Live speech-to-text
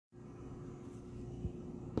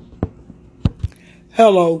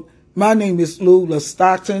Hello, my name is Lula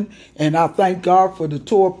Stockton, and I thank God for the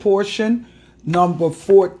Torah portion. Number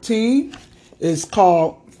 14 is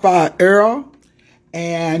called Vayera,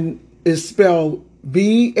 and it's spelled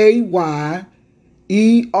Vayera,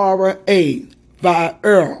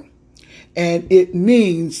 Vayera, and it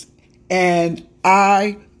means "and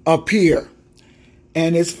I appear."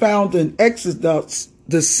 And it's found in Exodus,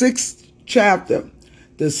 the 6th chapter,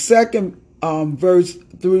 the second verse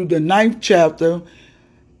through the 9th chapter,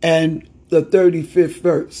 and the 35th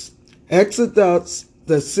verse. Exodus,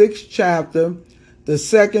 the 6th chapter, the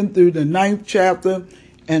 2nd through the 9th chapter,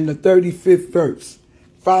 and the 35th verse.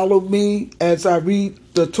 Follow me as I read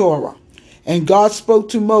the Torah. And God spoke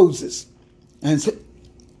to Moses and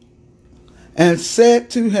said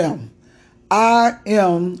to him, I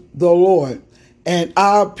am the Lord, and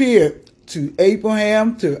I appeared to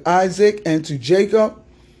Abraham, to Isaac, and to Jacob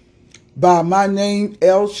by my name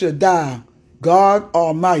El Shaddai, God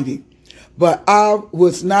Almighty. But I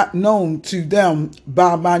was not known to them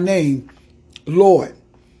by my name, Lord.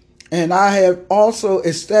 And I have also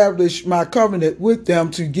established my covenant with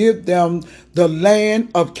them to give them the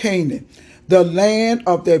land of Canaan, the land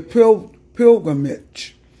of their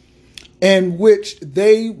pilgrimage, in which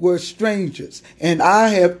they were strangers. And I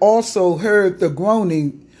have also heard the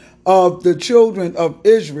groaning of the children of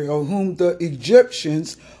Israel, whom the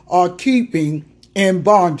Egyptians are keeping in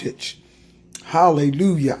bondage.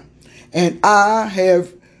 Hallelujah. And I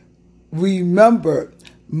have remembered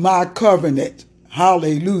my covenant.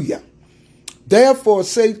 Hallelujah. Therefore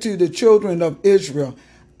say to the children of Israel,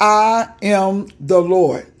 I am the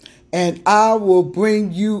Lord, and I will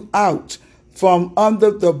bring you out from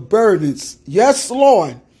under the burdens, yes,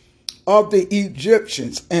 Lord, of the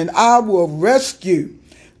Egyptians, and I will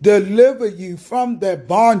deliver you from their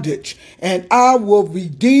bondage, and I will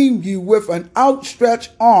redeem you with an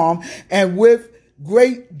outstretched arm and with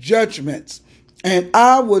great judgments. And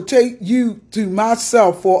I will take you to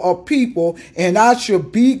myself for a people, and I shall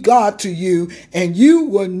be God to you, and you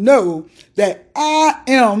will know that I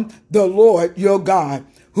am the Lord your God,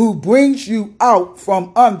 who brings you out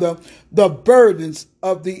from under the burdens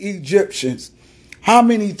of the Egyptians. How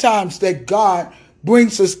many times that God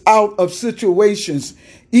brings us out of situations,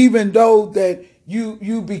 even though that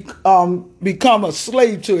you become a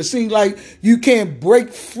slave to it. It seems like you can't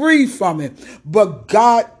break free from it. But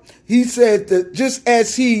God, he said that just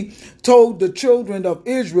as he told the children of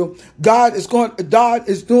Israel, God is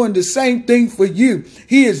doing the same thing for you.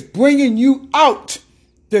 He is bringing you out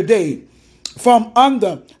today from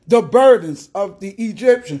under the burdens of the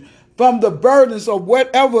Egyptian, from the burdens of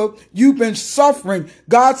whatever you've been suffering.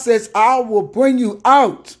 God says, I will bring you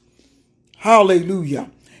out. Hallelujah.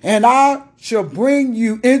 And I shall bring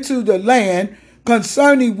you into the land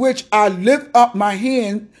concerning which I lift up my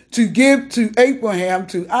hand to give to Abraham,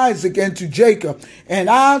 to Isaac, and to Jacob. And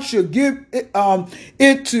I shall give it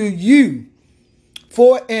to you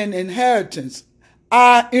for an inheritance.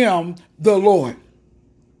 I am the Lord.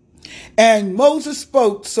 And Moses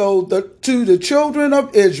spoke to the children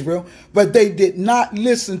of Israel, but they did not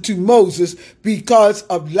listen to Moses because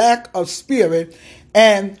of lack of spirit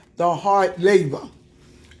and the hard labor.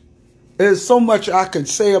 There's so much I could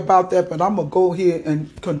say about that, but I'm going to go here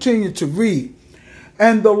and continue to read.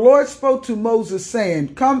 And the Lord spoke to Moses,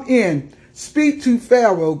 saying, Come in, speak to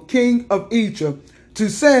Pharaoh, king of Egypt, to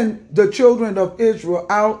send the children of Israel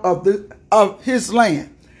out of his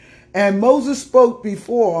land. And Moses spoke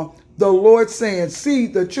before the Lord, saying, See,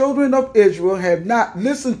 the children of Israel have not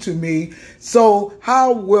listened to me, so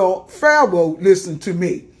how will Pharaoh listen to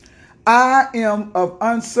me? I am of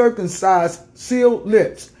uncircumcised sealed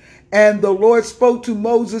lips. And the Lord spoke to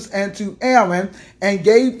Moses and to Aaron and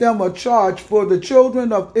gave them a charge for the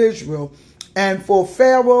children of Israel and for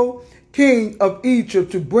Pharaoh, king of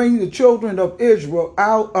Egypt, to bring the children of Israel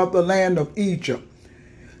out of the land of Egypt.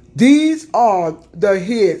 These are the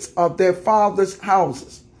heads of their fathers'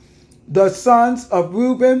 houses. The sons of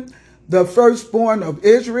Reuben, the firstborn of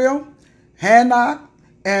Israel, Hanok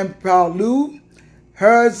and Palu,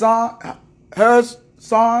 Herzon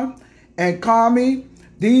and Carmi.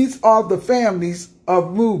 These are the families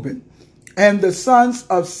of Reuben. And the sons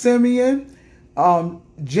of Simeon,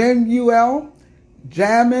 Jemuel,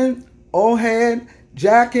 Jamin, Ohad,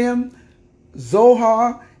 Jachim,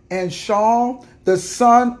 Zohar, and Shaul, the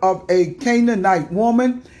son of a Canaanite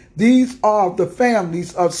woman. These are the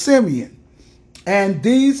families of Simeon. And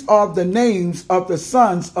these are the names of the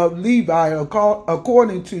sons of Levi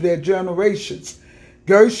according to their generations: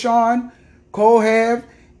 Gershon, Kohath,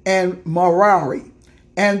 and Merari.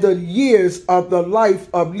 And the years of the life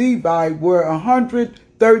of Levi were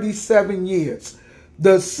 137 years.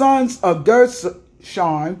 The sons of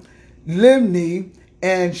Nashon, Limni,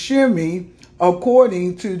 and Shimei,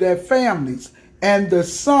 according to their families. And the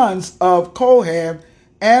sons of Kohath,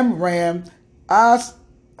 Amram,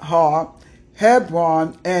 Ashar,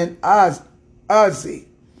 Hebron, and Uzzi.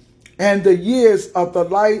 And the years of the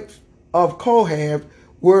life of Kohath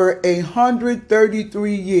were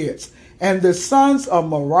 133 years. And the sons of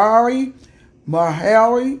Merari,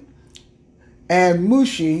 Mahali, and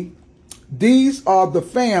Mushi, these are the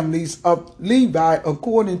families of Levi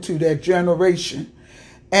according to their generation.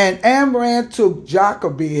 And Amram took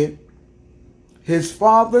Jochebed, his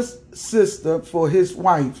father's sister, for his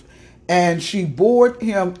wife, and she bore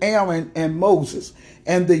him Aaron and Moses.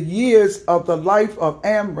 And the years of the life of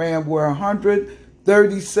Amram were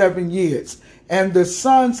 137 years. And the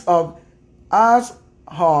sons of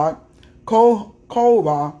Azhar,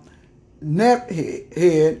 Korah,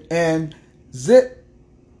 Nepheg, and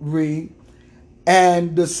Zitri,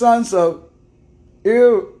 and the sons of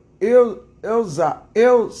Ilzi,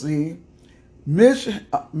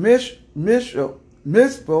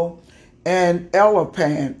 Mishpel, and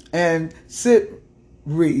Elipan, and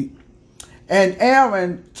Sitri. And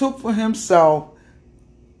Aaron took for himself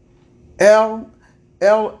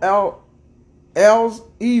Elzeva,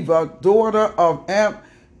 daughter of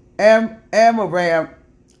Amminadab,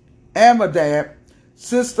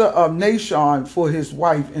 sister of Nashon, for his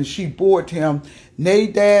wife, and she bore him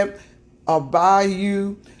Nadab,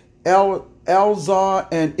 Abihu, Elzar,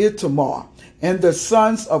 and Itamar. And the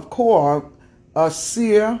sons of Korah,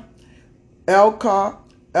 Asir, Elkanah,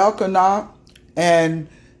 and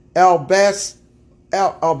Elbasa.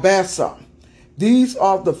 These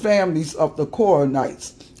are the families of the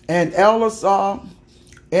Koranites. And Eleazar,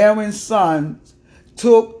 Aaron's son,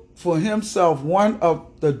 took for himself one of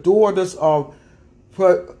the daughters of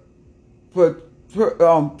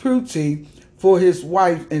Pruti for his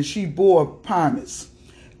wife, and she bore Pinus.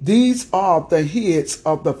 These are the heads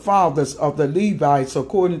of the fathers of the Levites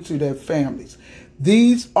according to their families.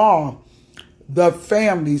 These are the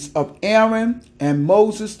families of Aaron and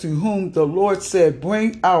Moses, to whom the Lord said,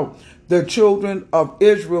 bring out the children of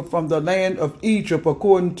Israel from the land of Egypt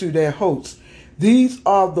according to their hosts. These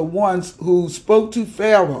are the ones who spoke to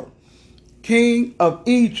Pharaoh, king of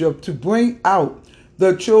Egypt, to bring out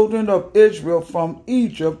the children of Israel from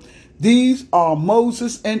Egypt. These are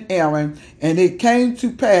Moses and Aaron. And it came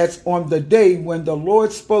to pass on the day when the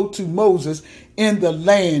Lord spoke to Moses in the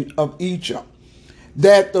land of Egypt,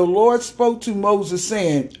 that the Lord spoke to Moses,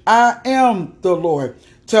 saying, I am the Lord.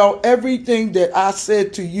 Tell everything that I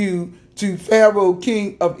said to you to Pharaoh,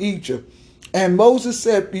 king of Egypt. And Moses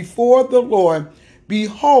said before the Lord,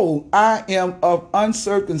 behold, I am of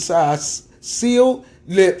uncircumcised, sealed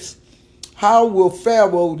lips. How will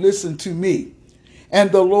Pharaoh listen to me?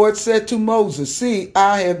 And the Lord said to Moses, see,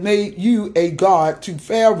 I have made you a god to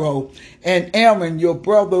Pharaoh, and Aaron your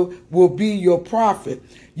brother will be your prophet.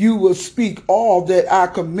 You will speak all that I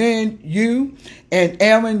command you, and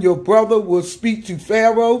Aaron your brother will speak to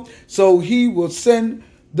Pharaoh, so he will send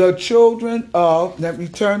the children of, let me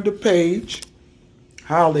turn the page,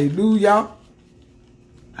 hallelujah,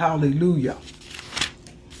 hallelujah,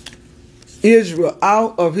 Israel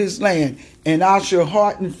out of his land. And I shall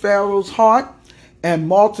harden Pharaoh's heart, and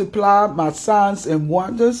multiply my signs and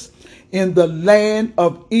wonders in the land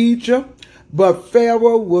of Egypt. But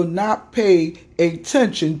Pharaoh will not pay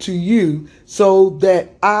attention to you, so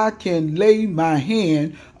that I can lay my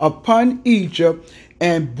hand upon Egypt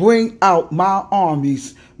and bring out my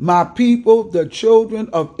armies, my people, the children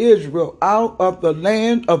of Israel, out of the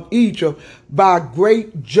land of Egypt by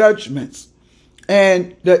great judgments.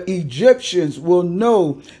 And the Egyptians will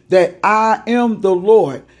know that I am the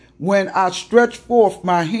Lord, when I stretch forth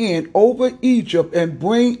my hand over Egypt and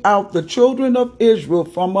bring out the children of Israel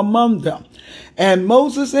from among them. And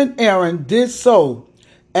Moses and Aaron did so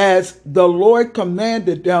as the Lord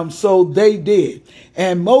commanded them, so they did.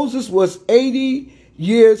 And Moses was 80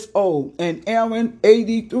 years old, and Aaron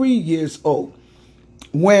 83 years old,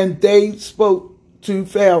 when they spoke to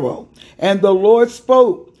Pharaoh. And the Lord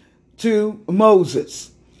spoke to Moses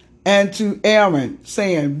and to Aaron,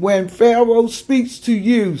 saying, when Pharaoh speaks to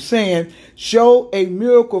you, saying, show a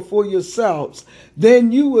miracle for yourselves,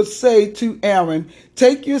 then you will say to Aaron,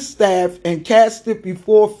 take your staff and cast it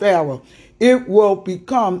before Pharaoh. It will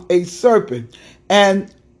become a serpent.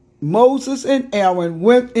 And Moses and Aaron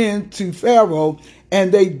went in to Pharaoh,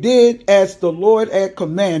 and they did as the Lord had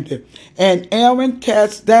commanded. And Aaron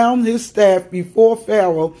cast down his staff before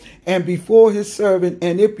Pharaoh and before his servant,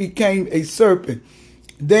 and it became a serpent.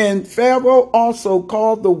 Then Pharaoh also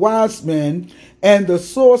called the wise men and the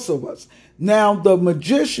sorcerers. Now the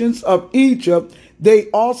magicians of Egypt, They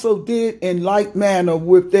also did in like manner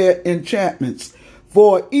with their enchantments.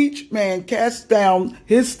 For each man cast down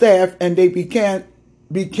his staff, and they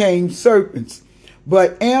became serpents.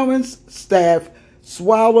 But Aaron's staff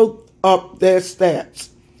swallowed up their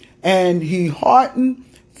staffs. And he hardened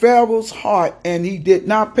Pharaoh's heart, and he did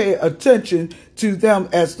not pay attention to them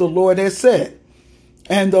as the Lord had said.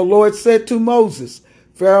 And the Lord said to Moses,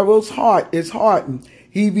 Pharaoh's heart is hardened.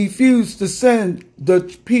 He refused to send the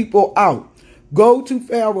people out. Go to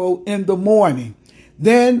Pharaoh in the morning.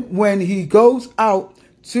 Then when he goes out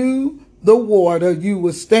to the water, you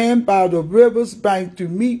will stand by the river's bank to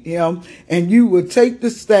meet him, and you will take the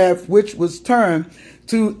staff which was turned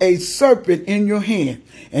to a serpent in your hand.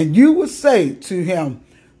 And you will say to him,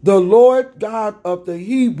 the Lord God of the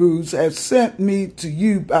Hebrews has sent me to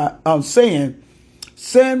you by saying,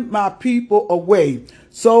 send my people away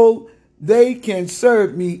so they can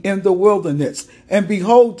serve me in the wilderness. And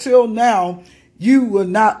behold, till now you will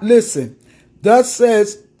not listen. Thus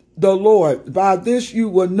says the Lord, by this you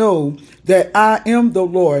will know that I am the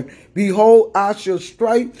Lord. Behold, I shall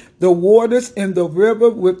strike the waters in the river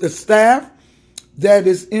with the staff that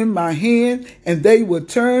is in my hand, and they will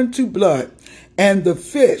turn to blood. And the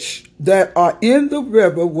fish that are in the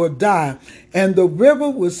river will die, and the river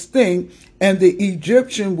will stink, and the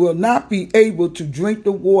Egyptian will not be able to drink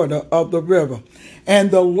the water of the river. And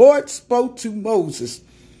the Lord spoke to Moses,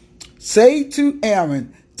 say to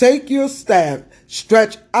Aaron, take your staff,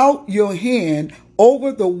 stretch out your hand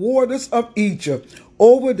over the waters of Egypt,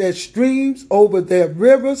 over their streams, over their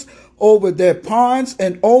rivers, over their ponds,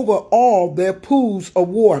 and over all their pools of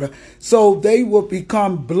water, so they will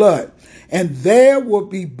become blood. And there will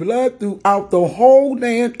be blood throughout the whole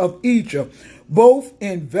land of Egypt, both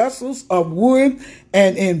in vessels of wood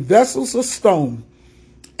and in vessels of stone.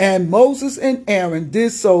 And Moses and Aaron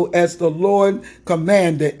did so as the Lord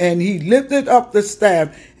commanded, and he lifted up the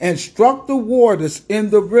staff and struck the waters in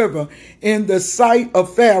the river in the sight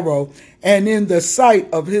of Pharaoh and in the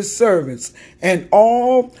sight of his servants. And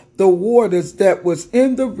all the waters that was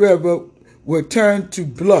in the river were turned to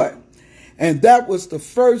blood. And that was the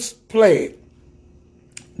first plague.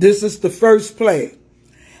 This is the first plague.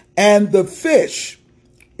 And the fish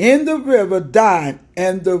in the river died,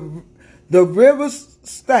 and the river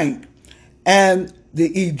stank, and the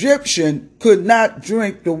Egyptian could not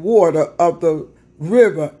drink the water of the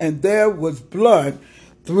river, and there was blood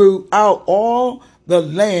throughout all the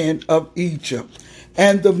land of Egypt.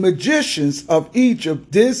 And the magicians of Egypt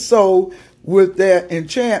did so with their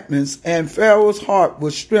enchantments, and Pharaoh's heart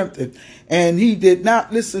was strengthened, and he did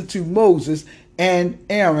not listen to Moses and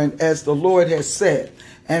Aaron as the Lord had said.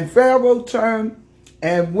 And Pharaoh turned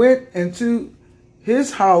and went into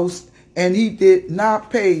his house, and he did not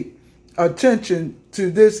pay attention to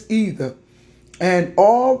this either. And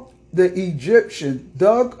all the Egyptians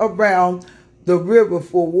dug around the river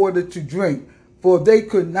for water to drink, for they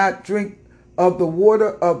could not drink of the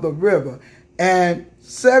water of the river. And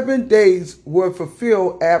 7 days were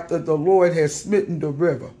fulfilled after the Lord had smitten the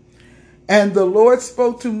river. And the Lord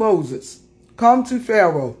spoke to Moses, come to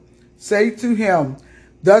Pharaoh, say to him,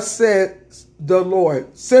 thus said the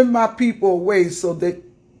Lord, send my people away so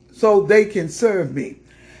they can serve me.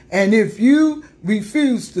 And if you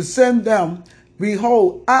refuse to send them,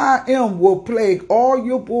 behold, I will plague all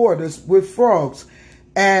your borders with frogs,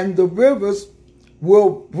 and the rivers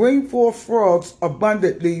will bring forth frogs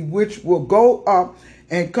abundantly, which will go up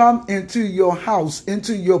and come into your house,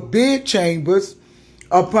 into your bed chambers,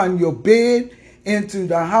 upon your bed, into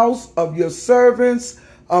the house of your servants,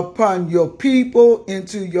 upon your people,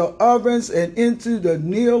 into your ovens, and into the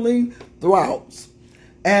kneeling troughs.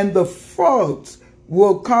 And the frogs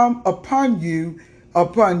will come upon you,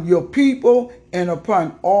 upon your people, and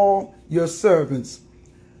upon all your servants.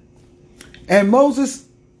 And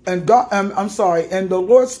and the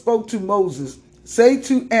Lord spoke to Moses, say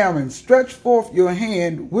to Aaron, stretch forth your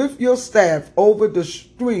hand with your staff over the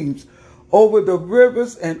streams, over the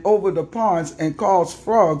rivers, and over the ponds, and cause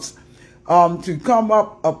frogs to come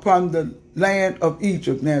up upon the land of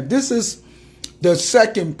Egypt. Now, this is the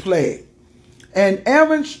second plague. And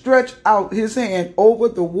Aaron stretched out his hand over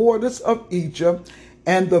the waters of Egypt,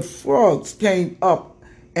 and the frogs came up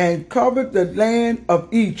and covered the land of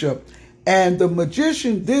Egypt. And the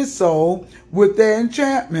magician did so with their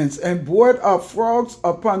enchantments, and brought up frogs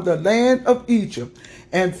upon the land of Egypt.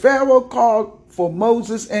 And Pharaoh called for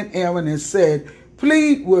Moses and Aaron and said,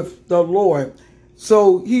 plead with the Lord,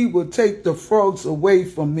 so he will take the frogs away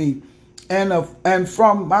from me and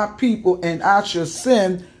from my people, and I shall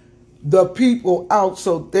send the people out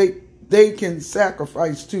so they can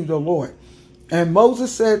sacrifice to the Lord. And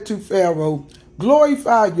Moses said to Pharaoh,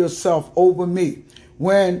 Glorify yourself over me.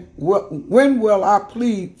 When will I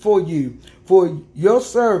plead for you, for your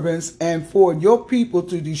servants, and for your people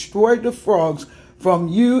to destroy the frogs from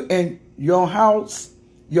you and your houses,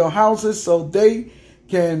 so they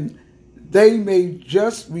may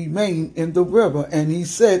just remain in the river? And he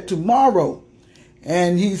said, tomorrow.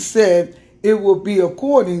 And he said, it will be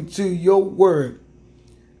according to your word.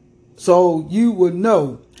 So you will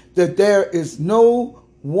know that there is no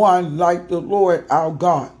one like the Lord our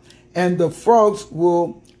God. And the frogs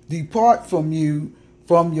will depart from you,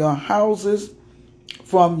 from your houses,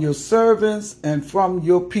 from your servants, and from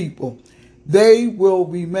your people. They will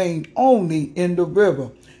remain only in the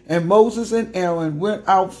river. And Moses and Aaron went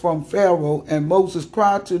out from Pharaoh, and Moses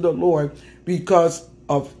cried to the Lord because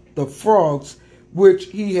of the frogs which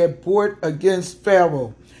he had brought against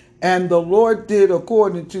Pharaoh. And the Lord did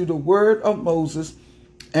according to the word of Moses,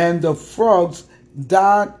 and the frogs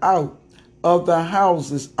died out of the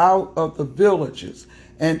houses, out of the villages,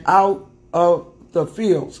 and out of the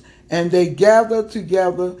fields. And they gathered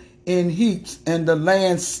together in heaps, and the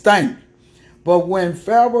land stank. But when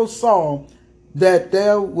Pharaoh saw that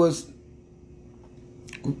there was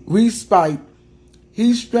respite,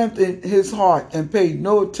 he strengthened his heart and paid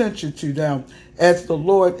no attention to them, as the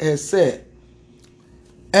Lord had said.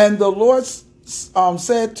 And the Lord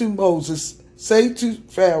said to Moses, said to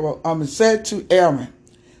Aaron,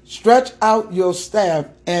 stretch out your staff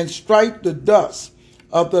and strike the dust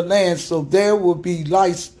of the land, so there will be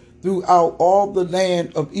lice throughout all the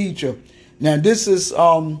land of Egypt. Now this is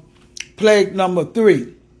plague number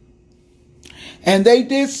 3. And they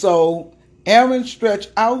did so. Aaron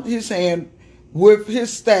stretched out his hand with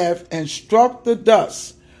his staff and struck the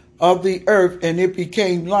dust of the earth, and it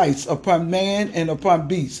became lice upon man and upon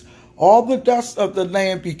beast. All the dust of the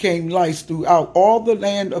land became lice throughout all the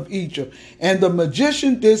land of Egypt. And the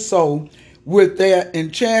magician did so with their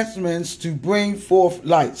enchantments to bring forth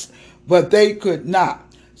lice, but they could not.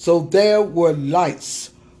 So there were lice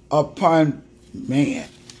upon man.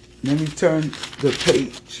 Let me turn the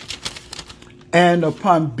page. And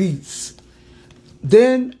upon beasts.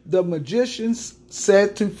 Then the magicians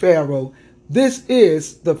said to Pharaoh, this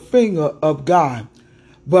is the finger of God.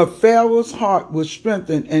 But Pharaoh's heart was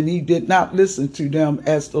strengthened, and he did not listen to them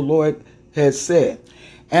as the Lord had said.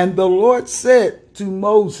 And the Lord said to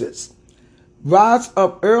Moses, rise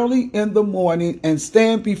up early in the morning and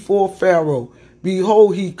stand before Pharaoh.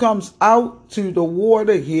 Behold, he comes out to the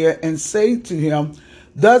water here, and say to him,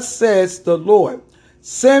 thus says the Lord,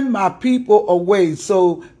 send my people away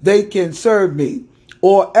so they can serve me.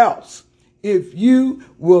 Or else, if you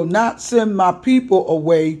will not send my people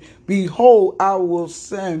away, behold, I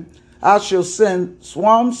shall send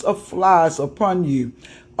swarms of flies upon you,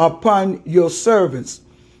 upon your servants,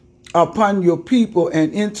 upon your people,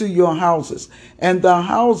 and into your houses, and the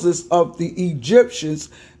houses of the Egyptians,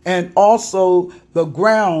 and also the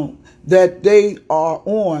ground that they are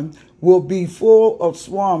on will be full of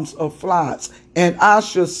swarms of flies. And I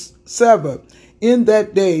shall sever in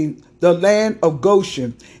that day the land of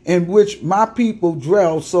Goshen, in which my people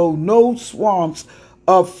dwell, so no swarms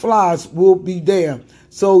of flies will be there.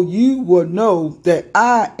 So you will know that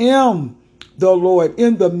I am the Lord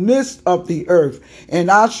in the midst of the earth, and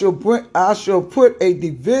I shall put a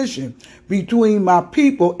division between my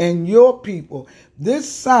people and your people.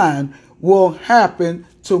 This sign will happen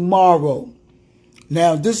tomorrow.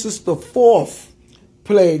 Now, this is the 4th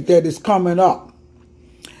plague that is coming up.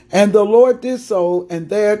 And the Lord did so, and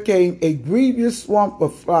there came a grievous swamp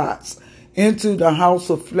of flies into the house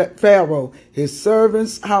of Pharaoh, his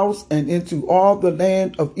servant's house, and into all the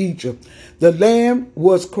land of Egypt. The land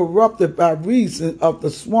was corrupted by reason of the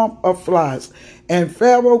swamp of flies. And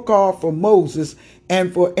Pharaoh called for Moses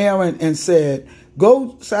and for Aaron and said,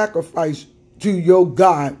 go sacrifice to your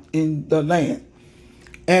God in the land.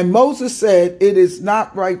 And Moses said, it is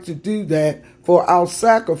not right to do that, for our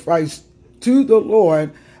sacrifice to the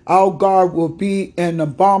Lord our God will be an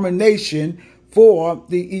abomination for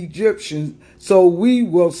the Egyptians. So we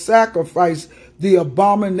will sacrifice the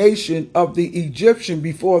abomination of the Egyptian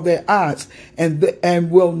before their eyes, and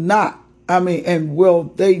will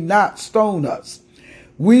they not stone us?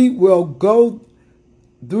 We will go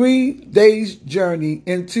 3 days' journey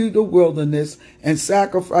into the wilderness and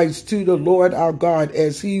sacrifice to the Lord our God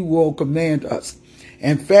as he will command us.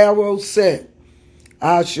 And Pharaoh said,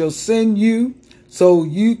 I shall send you so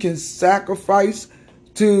you can sacrifice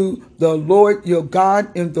to the Lord your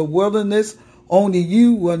God in the wilderness, only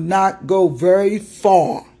you will not go very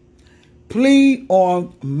far. Plead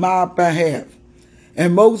on my behalf.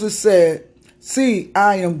 And Moses said, see,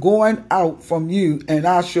 I am going out from you, and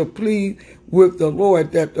I shall plead with the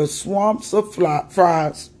Lord that the swamps of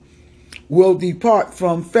flies will depart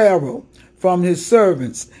from Pharaoh, from his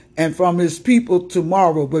servants, and from his people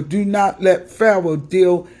tomorrow. But do not let Pharaoh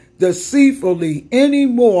deal deceitfully any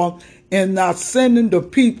more in not sending the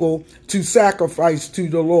people to sacrifice to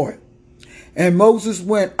the Lord. And Moses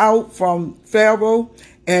went out from Pharaoh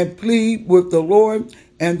and pleaded with the Lord,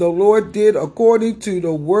 and the Lord did according to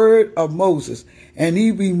the word of Moses. And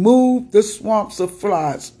he removed the swamps of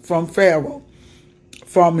flies from Pharaoh,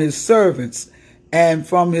 from his servants, and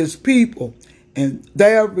from his people, and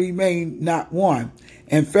there remained not one.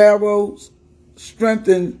 And Pharaoh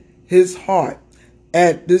strengthened his heart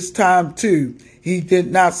at this time too. He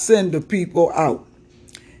did not send the people out.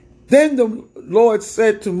 Then the Lord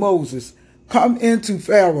said to Moses, "Come into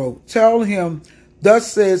Pharaoh, tell him,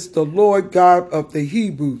 thus says the Lord God of the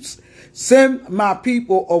Hebrews, send my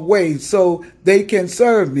people away so they can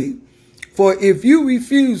serve me. For if you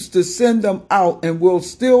refuse to send them out and will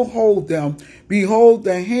still hold them, behold,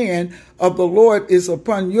 the hand of the Lord is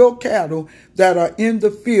upon your cattle that are in the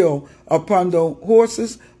field, upon the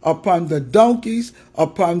horses, upon the donkeys,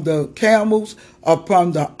 upon the camels,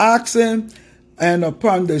 upon the oxen, and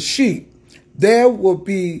upon the sheep. There will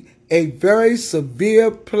be a very severe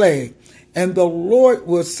plague, and the Lord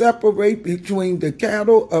will separate between the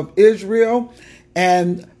cattle of Israel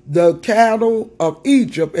and the cattle of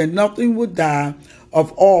Egypt, and nothing will die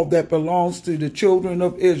of all that belongs to the children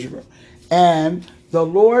of Israel." And the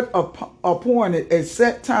Lord appointed a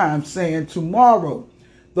set time, saying, "Tomorrow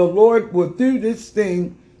the Lord will do this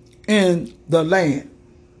thing in the land."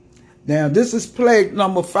 Now, this is plague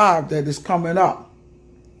number 5 that is coming up.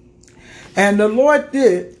 And the Lord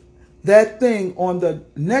did that thing on the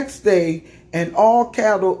next day, and all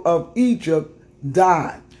cattle of Egypt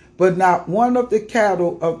died. But not one of the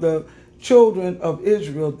cattle of the children of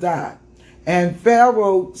Israel died. And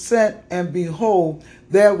Pharaoh sent, and behold,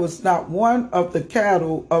 there was not one of the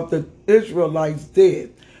cattle of the Israelites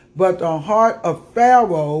dead. But the heart of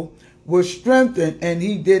Pharaoh was strengthened, and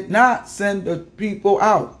he did not send the people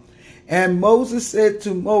out. And Moses said to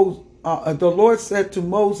the Lord said to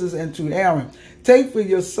Moses and to Aaron, "Take for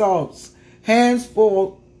yourselves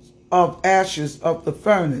handsful of ashes of the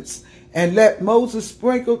furnace, and let Moses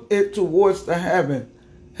sprinkle it towards the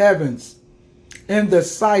heavens in the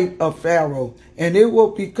sight of Pharaoh, and it will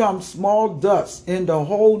become small dust in the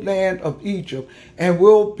whole land of Egypt, and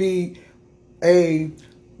will be a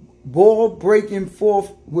boil breaking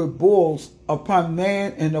forth with boils upon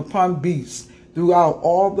man and upon beasts throughout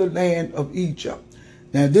all the land of Egypt."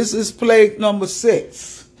 Now this is plague number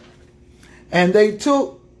 6. And they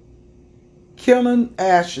took killing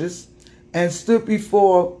ashes and stood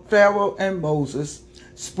before Pharaoh and Moses,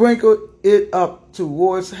 sprinkled it up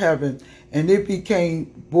towards heaven, and it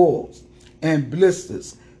became boils and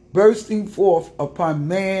blisters, bursting forth upon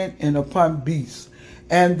man and upon beasts.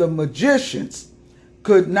 And the magicians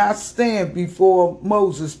could not stand before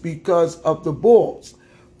Moses because of the boils,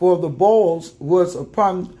 for the boils was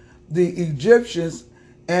upon the Egyptians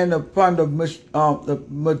and upon the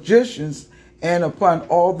magicians and upon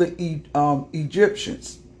all the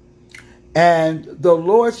Egyptians. And the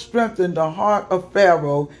Lord strengthened the heart of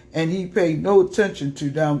Pharaoh, and he paid no attention to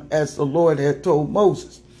them, as the Lord had told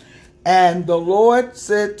Moses. And the Lord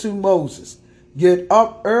said to Moses, "Get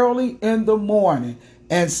up early in the morning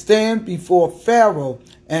and stand before Pharaoh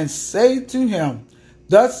and say to him,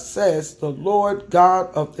 thus says the Lord God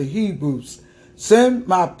of the Hebrews, send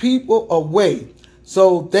my people away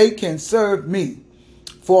so they can serve me.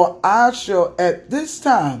 For I shall at this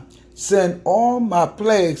time send all my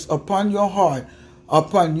plagues upon your heart,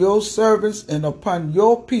 upon your servants, and upon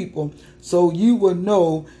your people, so you will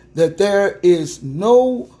know that there is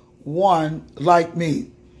no one like me.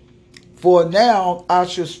 For now I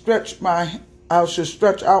shall stretch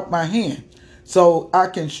out my hand, so I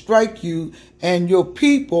can strike you and your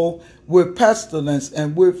people with pestilence,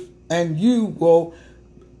 and you will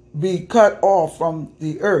be cut off from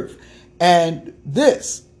the earth. And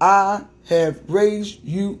this I have raised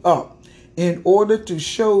you up in order to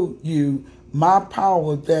show you my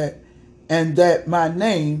power, that my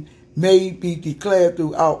name may be declared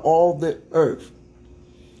throughout all the earth.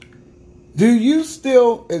 Do you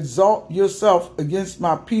still exalt yourself against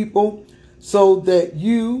my people, so that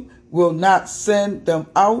you will not send them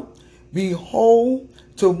out? Behold,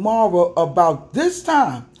 tomorrow about this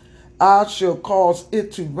time I shall cause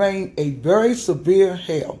it to rain a very severe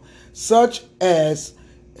hail, such as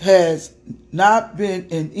has not been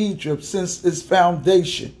in Egypt since its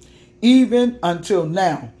foundation, even until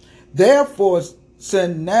now. Therefore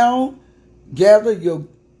send now, gather your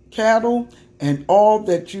cattle and all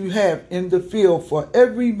that you have in the field for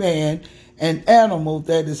every man, an animal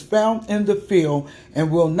that is found in the field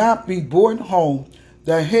and will not be brought home,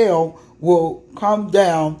 the hail will come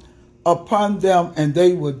down upon them and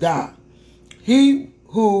they will die. He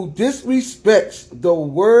who disrespects the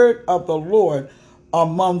word of the Lord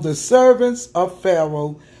among the servants of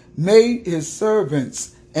Pharaoh made his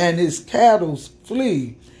servants and his cattle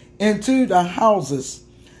flee into the houses.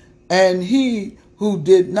 And he who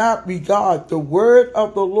did not regard the word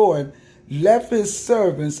of the Lord left his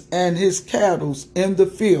servants and his cattle in the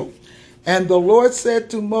field. And the Lord said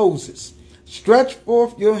to Moses, stretch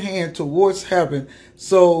forth your hand towards heaven,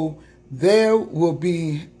 so there will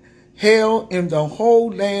be hail in the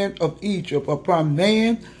whole land of Egypt, upon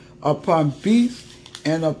man, upon beast,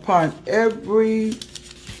 and upon every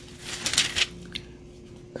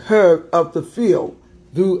herb of the field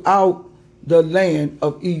throughout the land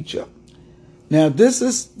of Egypt. Now this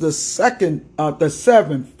is the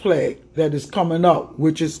seventh plague that is coming up,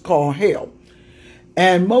 which is called hail.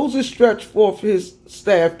 And Moses stretched forth his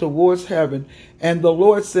staff towards heaven, and the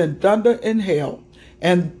Lord sent thunder and hail,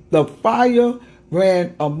 and the fire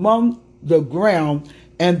ran among the ground,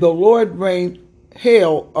 and the Lord rained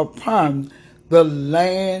hail upon the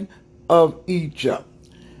land of Egypt.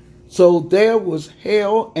 So there was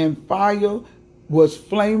hail, and fire was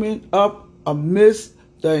flaming up amidst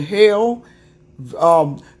the hail,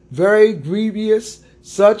 very grievous,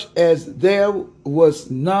 such as there was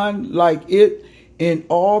none like it in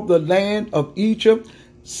all the land of Egypt,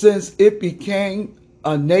 since it became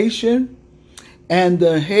a nation. And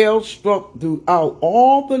the hail struck throughout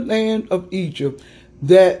all the land of Egypt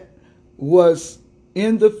that was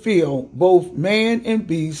in the field, both man and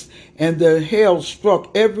beast, and the hail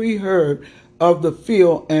struck every herb of the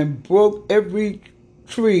field and broke every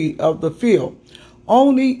tree of the field.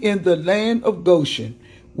 Only in the land of Goshen,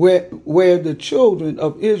 where the children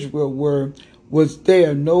of Israel were, was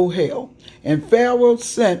there no hail. And Pharaoh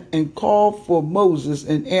sent and called for Moses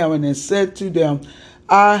and Aaron and said to them,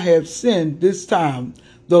 I have sinned this time.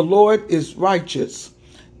 The Lord is righteous,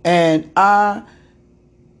 and I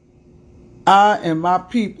and my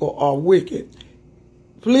people are wicked.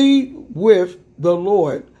 Plead with the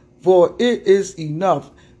Lord, for it is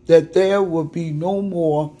enough that there will be no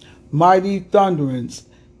more mighty thunderings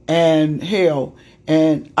and hail,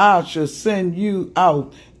 and I shall send you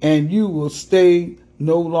out, and you will stay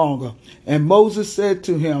no longer. And Moses said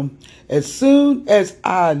to him, as soon as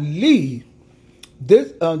I leave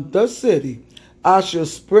the city, I shall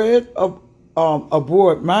spread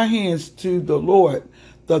abroad my hands to the Lord.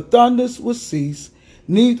 The thunders will cease,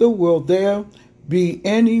 neither will there be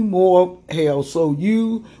any more hail, so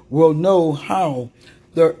you will know how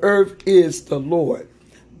the earth is the Lord.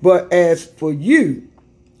 But as for you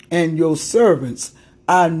and your servants,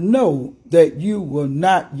 I know that you will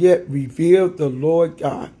not yet reveal the Lord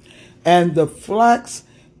God. And the flax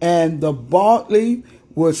and the barley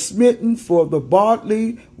were smitten, for the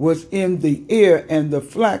barley was in the ear, and the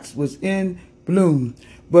flax was in bloom.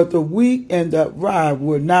 But the wheat and the rye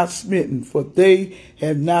were not smitten, for they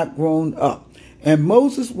had not grown up. And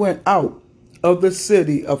Moses went out of the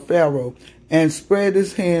city of Pharaoh and spread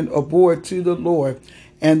his hand abroad to the Lord,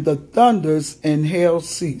 and the thunders and hail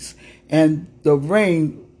ceased, and the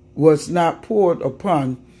rain was not poured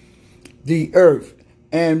upon the earth.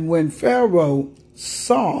 And when Pharaoh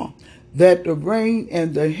saw that the rain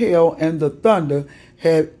and the hail and the thunder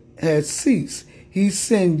had ceased, he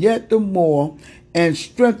sinned yet the more and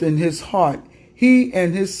strengthened his heart, he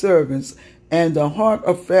and his servants, and the heart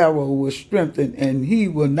of Pharaoh was strengthened, and he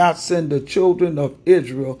will not send the children of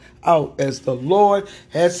Israel out as the Lord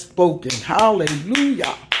has spoken.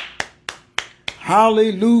 Hallelujah.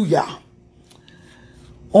 Hallelujah.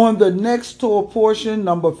 On the next Torah portion,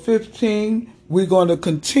 number 15, we're going to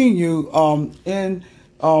continue in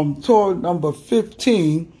Torah number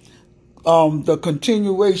 15, the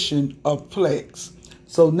continuation of plagues.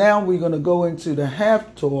 So now we're going to go into the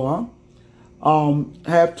half Torah,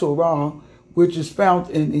 which is found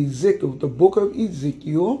in Ezekiel, the book of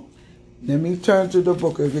Ezekiel. Let me turn to the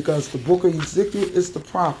book, because the book of Ezekiel is the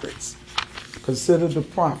prophets. Consider the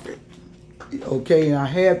prophet. Okay, I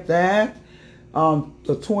have that. The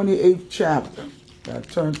 28th chapter. I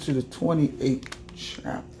turn to the 28th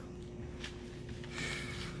chapter.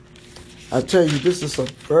 I tell you, this is a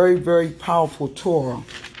very, very powerful Torah.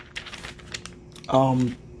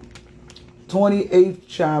 28th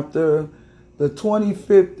chapter, the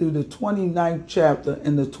 25th through the 29th chapter,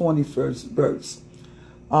 and the 21st verse.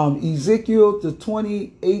 Ezekiel, the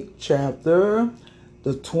 28th chapter,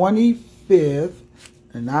 the 25th,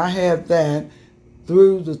 and I have that,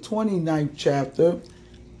 through the 29th chapter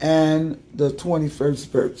and the 21st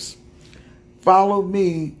verse. Follow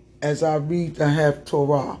me as I read the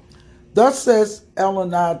Haftorah. Thus says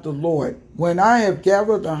Elonai the Lord, when I have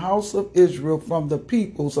gathered the house of Israel from the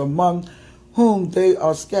peoples among whom they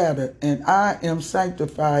are scattered, and I am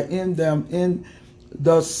sanctified in them in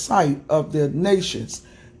the sight of the nations,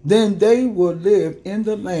 then they will live in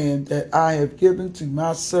the land that I have given to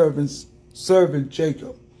my servant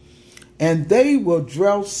Jacob. And they will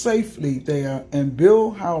dwell safely there and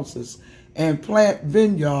build houses and plant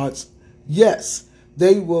vineyards. Yes,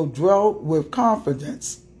 they will dwell with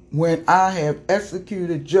confidence when I have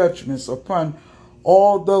executed judgments upon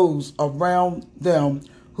all those around them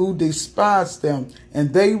who despise them,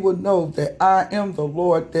 and they will know that I am the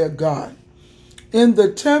Lord their God. In the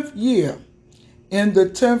 10th year, in the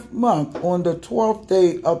 10th month, on the 12th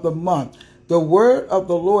day of the month, the word of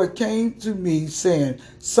the Lord came to me, saying,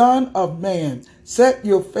 Son of man, set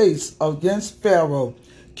your face against Pharaoh,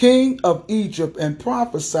 king of Egypt, and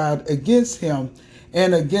prophesied against him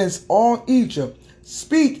and against all Egypt.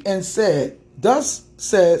 Speak and said, Thus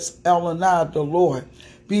says Elonai the Lord,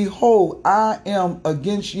 Behold, I am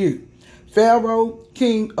against you, Pharaoh,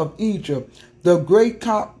 king of Egypt, the great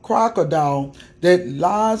crocodile that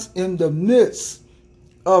lies in the midst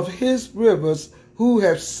of his rivers, who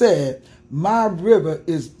have said, My river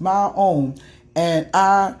is my own, and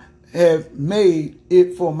I have made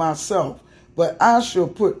it for myself. But I shall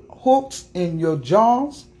put hooks in your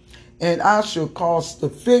jaws, and I shall cause the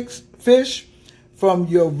fish from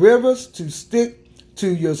your rivers to stick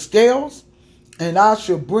to your scales, and I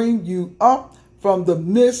shall bring you up from the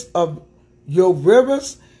midst of your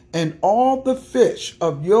rivers, and all the fish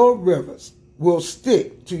of your rivers will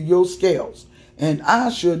stick to your scales. And I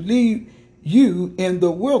shall leave you in the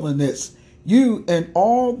wilderness, you and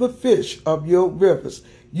all the fish of your rivers.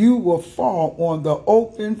 You will fall on the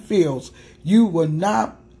open fields. You will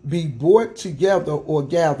not be brought together or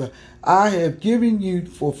gathered. I have given you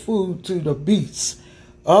for food to the beasts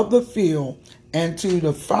of the field and to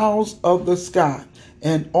the fowls of the sky.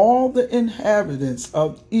 And all the inhabitants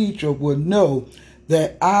of Egypt will know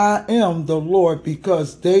that I am the Lord,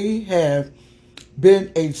 because they have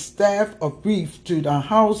been a staff of grief to the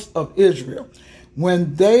house of Israel.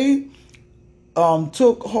 When they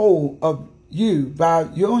took hold of you by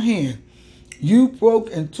your hand, you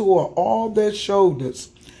broke and tore all their shoulders.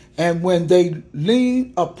 And when they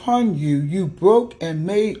leaned upon you, you broke and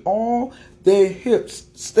made all their hips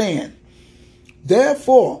stand.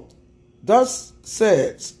 Therefore, thus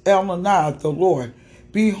says Elonai the Lord,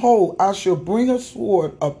 Behold, I shall bring a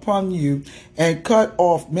sword upon you and cut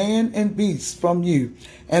off man and beast from you,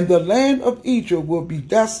 and the land of Egypt will be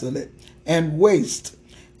desolate and waste,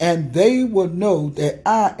 and they will know that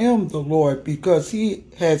I am the Lord, because he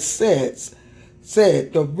has said,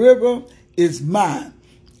 the river is mine,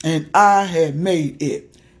 and I have made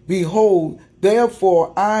it. Behold,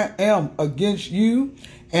 therefore I am against you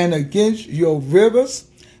and against your rivers,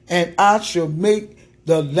 and I shall make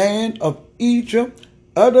the land of Egypt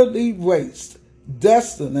utterly waste,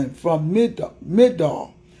 desolate from Middar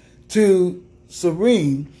to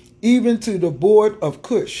Serene, even to the border of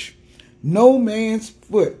Cush. No man's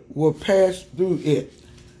foot will pass through it.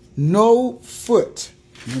 No foot.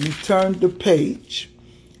 Let me turn the page.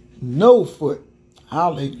 No foot.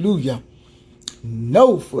 Hallelujah.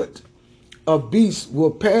 No foot of beast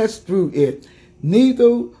will pass through it,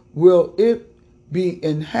 neither will it be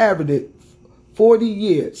inhabited 40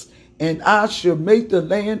 years. And I shall make the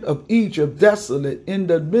land of Egypt desolate in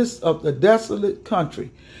the midst of the desolate country,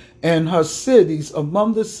 and her cities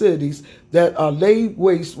among the cities that are laid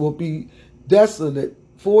waste will be desolate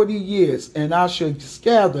 40 years. And I shall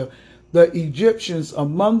scatter the Egyptians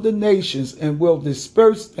among the nations, and will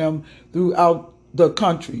disperse them throughout the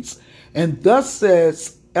countries. And thus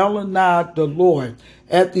says Elonai the Lord,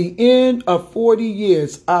 at the end of 40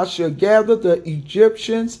 years I shall gather the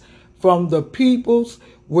Egyptians from the peoples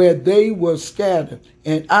where they were scattered,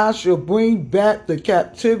 and I shall bring back the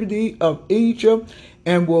captivity of Egypt,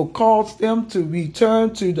 and will cause them to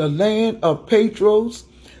return to the land of Patros,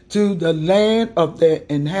 to the land of their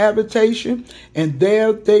inhabitation, and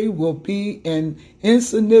there they will be an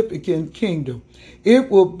insignificant kingdom. It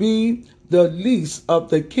will be the least of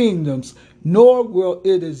the kingdoms, nor will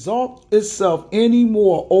it exalt itself any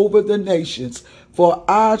more over the nations, for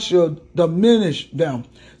I shall diminish them,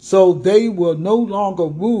 so they will no longer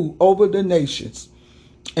rule over the nations.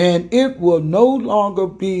 And it will no longer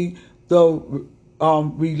be the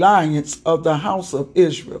reliance of the house of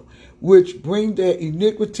Israel, which bring their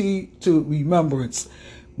iniquity to remembrance,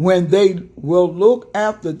 when they will look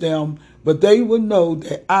after them, but they will know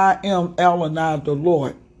that I am Elonai the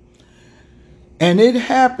Lord. And it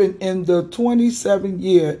happened in the 27th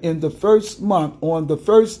year, in the first month, on the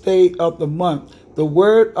first day of the month, the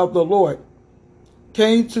word of the Lord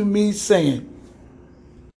came to me, saying,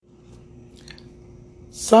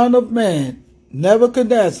 Son of man,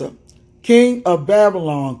 Nebuchadnezzar, king of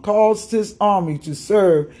Babylon, caused his army to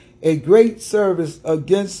serve a great service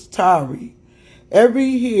against Tyre.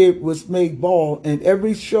 Every head was made bald, and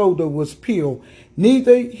every shoulder was peeled.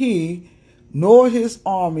 Neither he nor his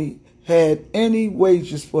army had any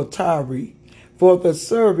wages for Tyre, for the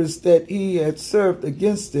service that he had served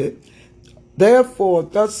against it. Therefore,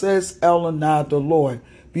 thus says Elonai the Lord,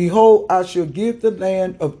 Behold, I shall give the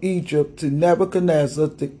land of Egypt to Nebuchadnezzar,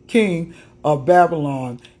 the king of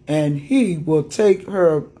Babylon, and he will take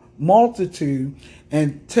her multitude,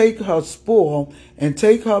 and take her spoil, and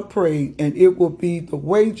take her prey, and it will be the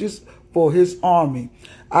wages for his army.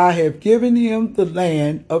 I have given him the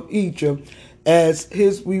land of Egypt as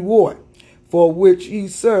his reward, for which he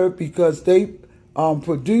served, because they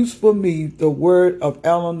produced for me the word of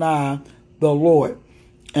Elonai the Lord.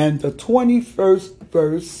 And the 21st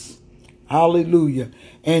verse, hallelujah.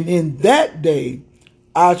 And in that day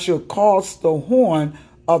I shall cause the horn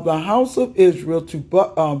of the house of Israel to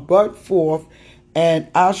bud forth, and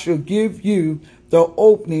I shall give you the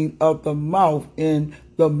opening of the mouth in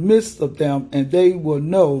the midst of them, and they will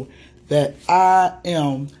know that I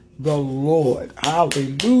am the Lord.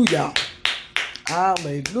 Hallelujah.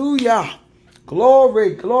 Hallelujah.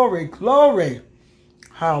 Glory, glory, glory.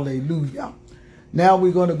 Hallelujah. Now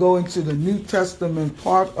we're going to go into the New Testament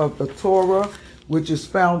part of the Torah, which is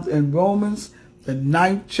found in Romans, the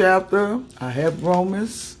 9th chapter. I have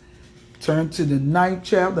Romans. Turn to the 9th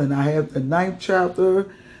chapter, and I have the 9th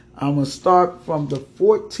chapter. I'm going to start from the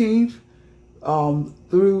 14th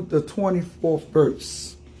through the 24th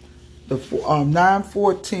verse. The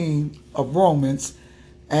 9:14 of Romans,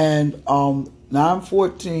 and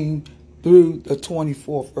 9:14 through the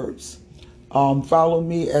 24th verse. Follow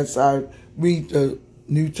me as I read the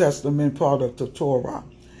New Testament part of the Torah.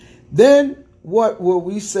 Then what will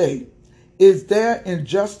we say? Is there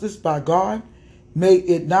injustice by God? May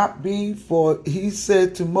it not be, for he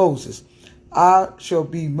said to Moses, I shall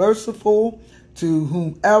be merciful to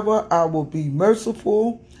whomever I will be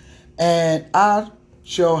merciful, and I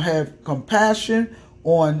shall have compassion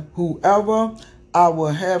on whoever I will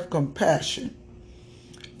have compassion.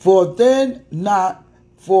 For then not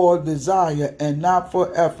for desire and not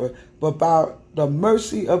for effort, but by the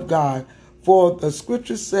mercy of God. For the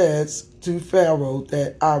scripture says to Pharaoh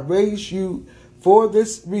that I raised you for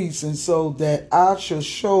this reason, so that I shall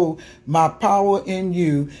show my power in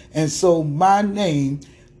you, and so my name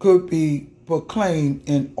could be proclaimed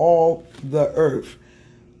in all the earth.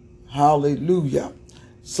 Hallelujah.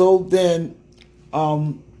 So then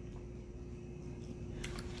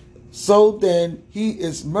he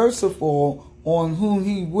is merciful on whom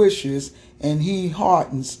he wishes, and he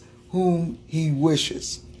hardens whom he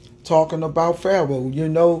wishes. Talking about Pharaoh, you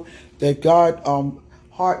know that God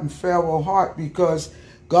hardened Pharaoh's heart, because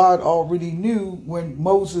God already knew when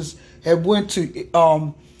Moses had went to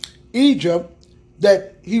Egypt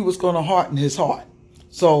that he was going to harden his heart.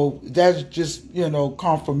 So that's just,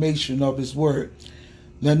 confirmation of his word.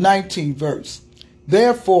 The 19th verse.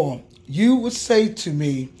 Therefore, you would say to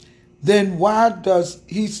me, then why does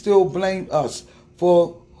he still blame us?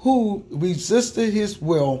 For who resisted his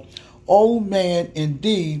will? O man,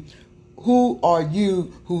 indeed, who are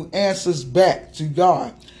you who answers back to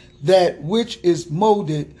God? That which is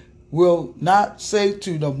molded will not say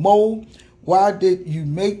to the mold, why did you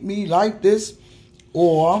make me like this?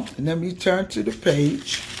 Or, let me turn to the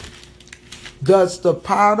page. Does the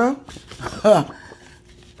potter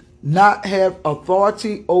not have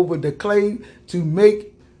authority over the clay to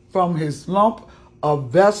make from his lump a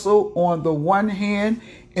vessel on the one hand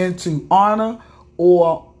into honor,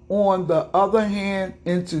 or on the other hand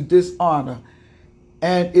into dishonor?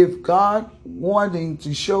 And if God, wanting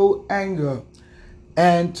to show anger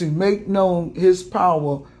and to make known his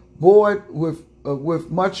power, bore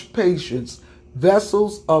with much patience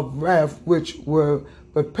vessels of wrath which were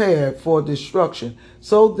prepared for destruction,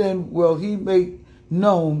 so then will he make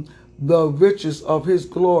known the riches of his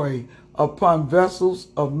glory upon vessels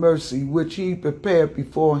of mercy, which he prepared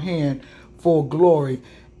beforehand for glory,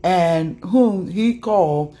 and whom he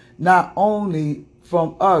called not only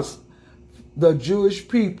from us, the Jewish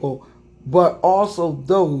people, but also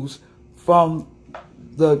those from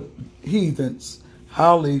the heathens.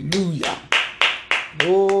 Hallelujah.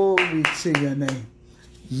 Glory to your name.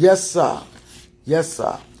 Yes, sir. Yes,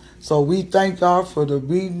 sir. So we thank God for the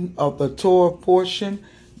reading of the Torah portion,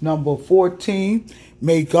 number 14.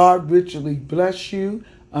 May God richly bless you.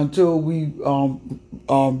 until we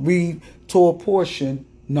read Torah portion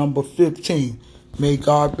number 15. May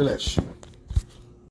God bless you.